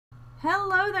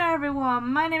Hello there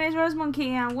everyone, my name is Rosemonkey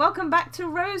and welcome back to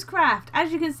Rosecraft.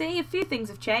 As you can see, a few things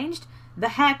have changed. The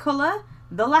hair colour,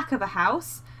 the lack of a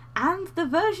house, and the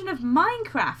version of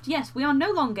Minecraft. Yes, we are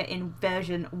no longer in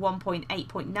version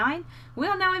 1.8.9, we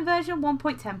are now in version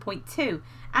 1.10.2.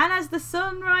 And as the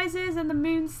sun rises and the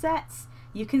moon sets,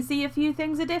 you can see a few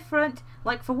things are different.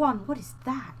 Like for one, what is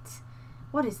that?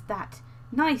 What is that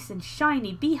nice and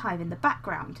shiny beehive in the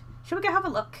background? Shall we go have a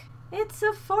look? It's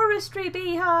a forestry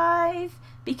beehive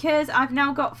because I've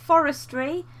now got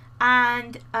forestry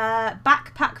and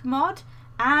backpack mod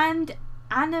and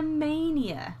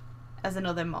Animania as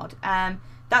another mod.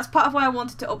 That's part of why I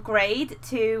wanted to upgrade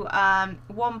to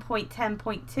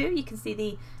 1.10.2. You can see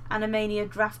the Animania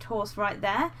draft horse right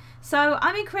there. So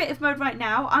I'm in creative mode right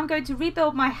now. I'm going to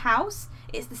rebuild my house.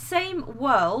 It's the same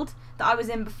world that I was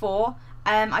in before.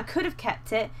 I could have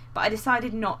kept it, but I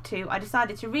decided not to. I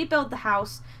decided to rebuild the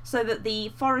house so that the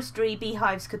forestry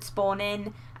beehives could spawn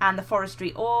in and the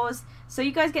forestry ores, so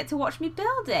you guys get to watch me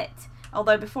build it.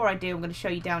 Although before I do, I'm going to show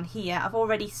you down here. I've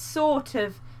already sort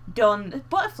of done... There's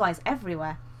butterflies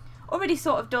everywhere. Already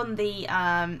sort of done the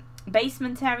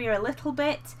basement area a little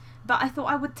bit, but I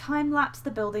thought I would time-lapse the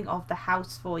building of the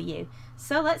house for you.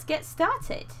 So let's get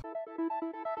started.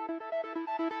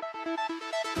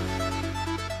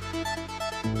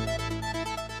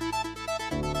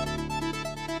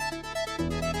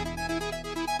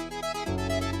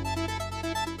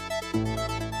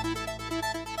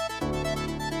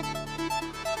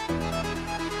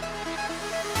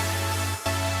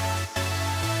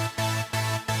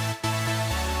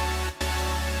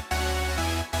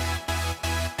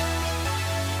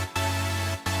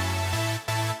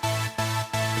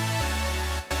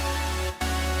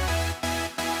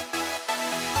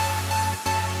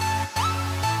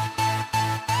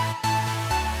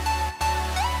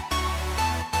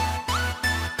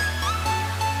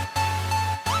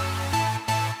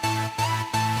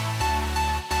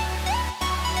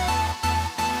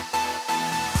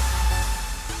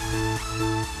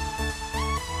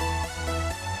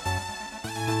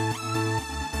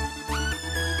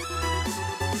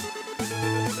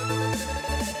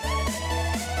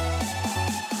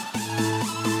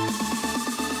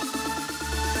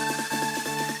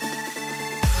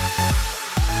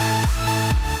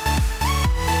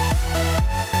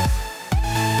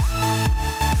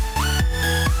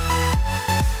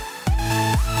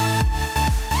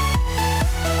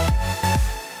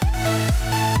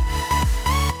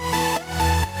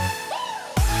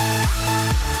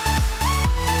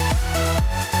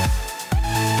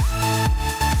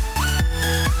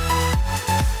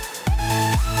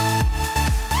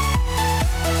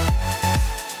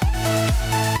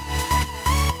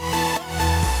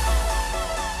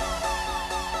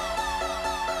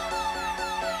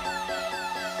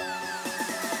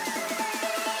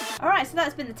 Alright, so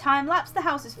that's been the time lapse. The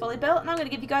house is fully built and I'm going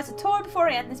to give you guys a tour before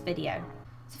I end this video.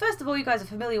 So first of all, you guys are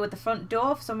familiar with the front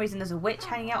door. For some reason there's a witch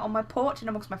hanging out on my porch and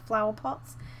amongst my flower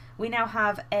pots. We now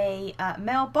have a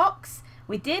mailbox.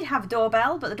 We did have a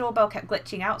doorbell, but the doorbell kept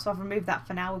glitching out, so I've removed that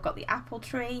for now. We've got the apple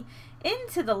tree.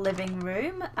 Into the living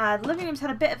room. The living room's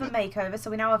had a bit of a makeover, so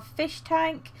we now have a fish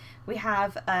tank. We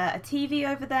have a TV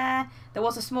over there. There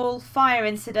was a small fire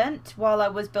incident while I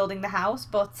was building the house,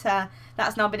 but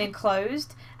that's now been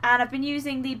enclosed. And I've been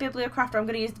using the Bibliocraft, or I'm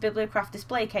going to use the Bibliocraft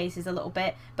display cases a little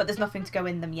bit, but there's nothing to go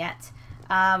in them yet.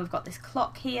 We've got this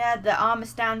clock here, the armour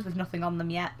stands with nothing on them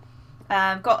yet.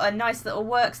 Got a nice little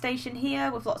workstation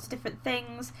here with lots of different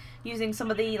things, using some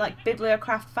of the like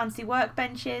Bibliocraft fancy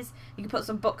workbenches. You can put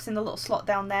some books in the little slot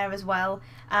down there as well.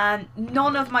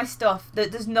 None of my stuff,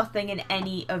 there's nothing in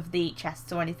any of the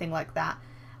chests or anything like that.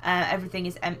 Everything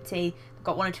is empty. I've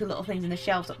got one or two little things in the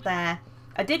shelves up there.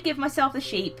 I did give myself the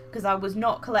sheep because I was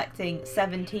not collecting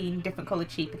 17 different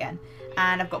coloured sheep again.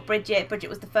 And I've got Bridget. Bridget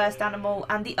was the first animal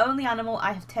and the only animal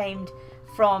I have tamed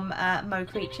from Mo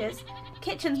Creatures.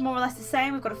 Kitchen's more or less the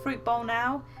same. We've got a fruit bowl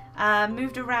now.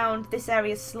 Moved around this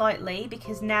area slightly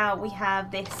because now we have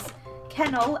this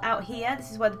kennel out here.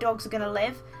 This is where the dogs are going to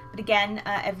live. But again,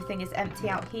 everything is empty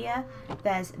out here.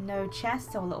 There's no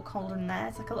chest or a little cauldron there.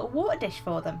 It's like a little water dish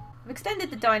for them. I've extended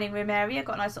the dining room area.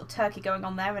 Got a nice little turkey going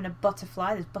on there and a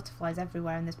butterfly. There's butterflies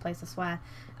everywhere in this place, I swear.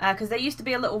 Because there used to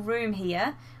be a little room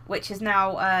here, which has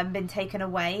now been taken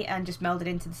away and just melded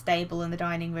into the stable and the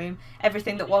dining room.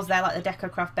 Everything that was there, like the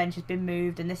DecoCraft bench, has been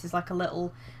moved, and this is like a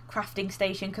little crafting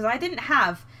station. Because I didn't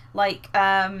have like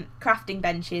crafting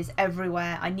benches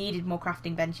everywhere. I needed more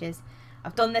crafting benches.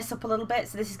 I've done this up a little bit,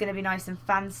 so this is going to be nice and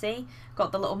fancy.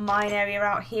 Got the little mine area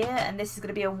out here, and this is going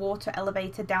to be a water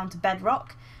elevator down to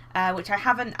bedrock, which I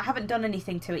haven't done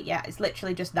anything to it yet. It's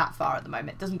literally just that far at the moment.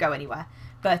 It doesn't go anywhere.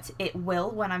 but it will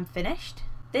when I'm finished.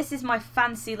 This is my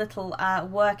fancy little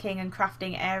working and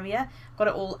crafting area. Got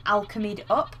it all alchemied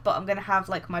up, but I'm going to have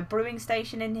like my brewing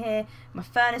station in here, my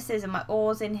furnaces and my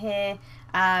ores in here.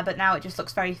 But now it just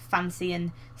looks very fancy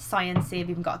and sciencey. I've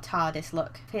even got a TARDIS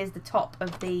look. Here's the top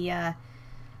of the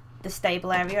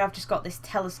stable area. I've just got this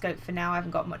telescope for now. I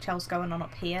haven't got much else going on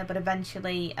up here, but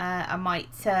eventually I might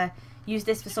use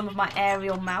this for some of my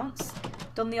aerial mounts.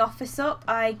 Done the office up.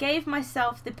 I gave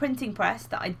myself the printing press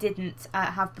that I didn't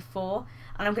have before,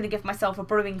 and I'm going to give myself a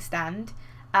brewing stand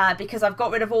because I've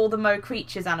got rid of all the Mo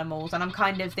Creatures animals, and I'm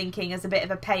kind of thinking as a bit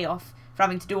of a payoff for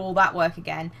having to do all that work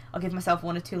again, I'll give myself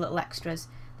 1 or 2 little extras.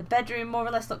 The bedroom more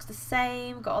or less looks the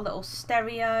same. Got a little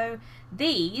stereo.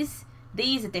 These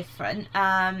are different.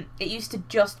 It used to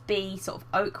just be sort of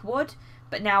oak wood,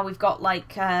 but now we've got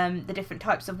like the different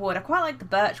types of wood. I quite like the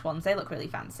birch ones. They look really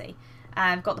fancy.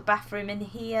 I've got the bathroom in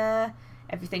here.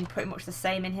 Everything pretty much the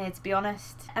same in here, to be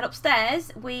honest. And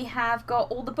upstairs we have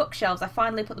got all the bookshelves. I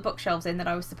finally put the bookshelves in that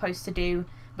I was supposed to do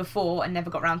before and never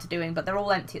got around to doing, but they're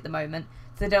all empty at the moment,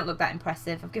 so they don't look that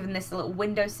impressive. I've given this a little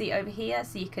window seat over here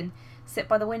so you can sit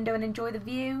by the window and enjoy the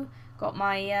view. Got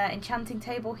my enchanting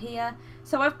table here.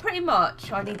 So I've pretty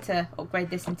much, I need to upgrade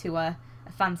this into a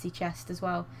fancy chest as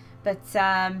well. But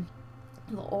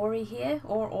little Ori here,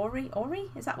 or Ori?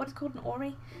 Is that what it's called, an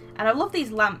Ori? And I love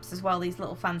these lamps as well, these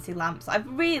little fancy lamps. I've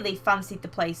really fancied the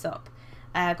place up.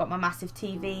 Got my massive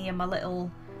TV and my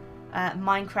little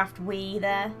Minecraft Wii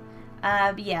there.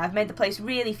 But yeah, I've made the place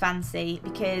really fancy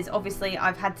because obviously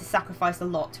I've had to sacrifice a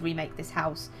lot to remake this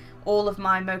house. All of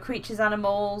my Mo Creatures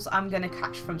animals I'm going to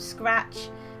catch from scratch.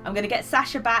 I'm going to get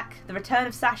Sasha back, the return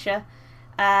of Sasha,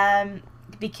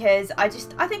 because I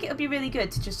think it would be really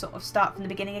good to just sort of start from the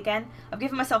beginning again. I've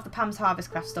given myself the Pam's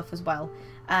Harvest Craft stuff as well,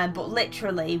 but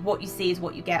literally what you see is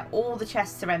what you get. All the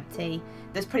chests are empty.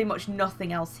 There's pretty much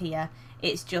nothing else here.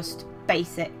 It's just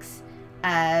basics.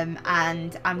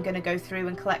 And I'm going to go through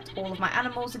and collect all of my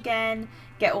animals again,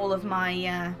 get all of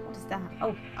my, what is that?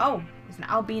 Oh, there's an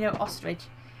albino ostrich.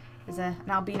 There's an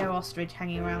albino ostrich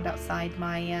hanging around outside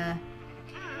my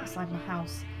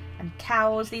house. And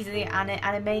cows, these are the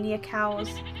Animania cows.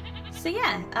 So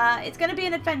yeah, it's going to be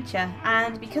an adventure,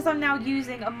 and because I'm now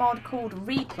using a mod called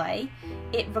Replay,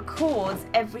 it records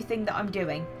everything that I'm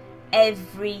doing.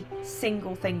 Every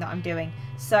single thing that I'm doing.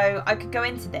 So I could go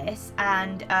into this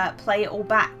and play it all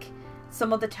back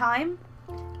some other time.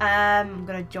 I'm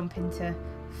going to jump into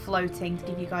floating to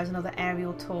give you guys another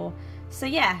aerial tour. So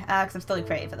yeah, because I'm still in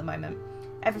creative at the moment.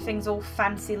 Everything's all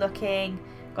fancy looking.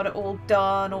 Got it all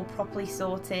done, all properly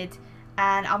sorted.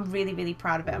 And I'm really, really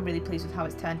proud of it. I'm really pleased with how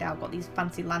it's turned out. Got these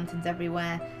fancy lanterns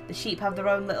everywhere. The sheep have their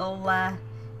own little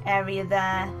area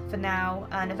there for now.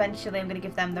 And eventually I'm going to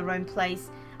give them their own place.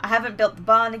 I haven't built the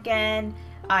barn again.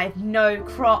 I have no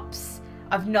crops.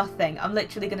 I've nothing. I'm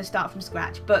literally going to start from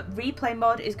scratch. But Replay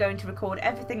mod is going to record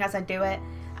everything as I do it.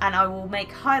 And I will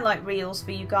make highlight reels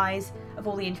for you guys of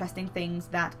all the interesting things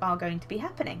that are going to be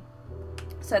happening.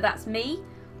 So that's me,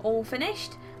 all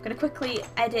finished. I'm going to quickly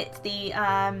edit the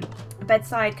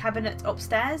bedside cabinet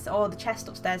upstairs. Or the chest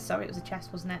upstairs. Sorry, it was a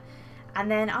chest, wasn't it? And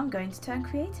then I'm going to turn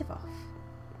creative off.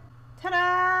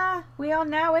 Ta-da! We are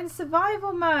now in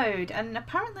survival mode, and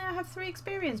apparently I have 3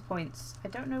 experience points. I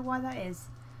don't know why that is.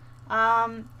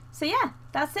 So yeah,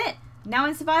 that's it. Now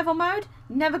in survival mode,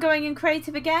 never going in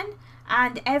creative again,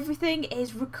 and everything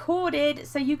is recorded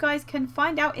so you guys can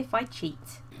find out if I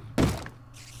cheat.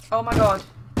 Oh my god.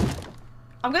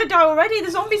 I'm gonna die already.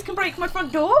 The zombies can break my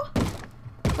front door?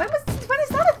 When is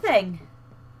that a thing?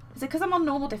 Is it because I'm on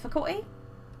normal difficulty?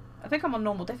 I think I'm on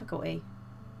normal difficulty.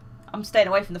 I'm staying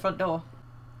away from the front door.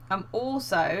 I'm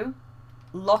also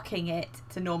locking it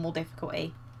to normal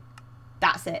difficulty.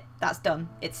 That's it. That's done.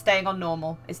 It's staying on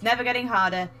normal. It's never getting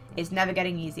harder. It's never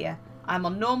getting easier. I'm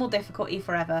on normal difficulty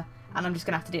forever, and I'm just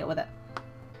going to have to deal with it.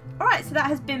 Alright, so that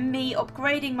has been me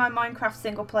upgrading my Minecraft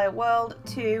single player world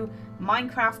to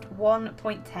Minecraft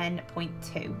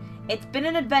 1.10.2. It's been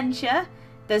an adventure.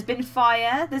 There's been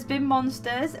fire, there's been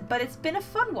monsters, but it's been a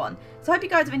fun one. So I hope you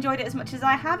guys have enjoyed it as much as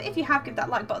I have. If you have, give that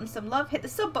like button some love, hit the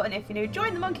sub button if you're new,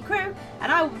 join the monkey crew,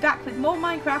 and I will be back with more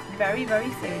Minecraft very,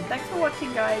 very soon. Thanks for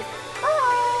watching, guys. Bye!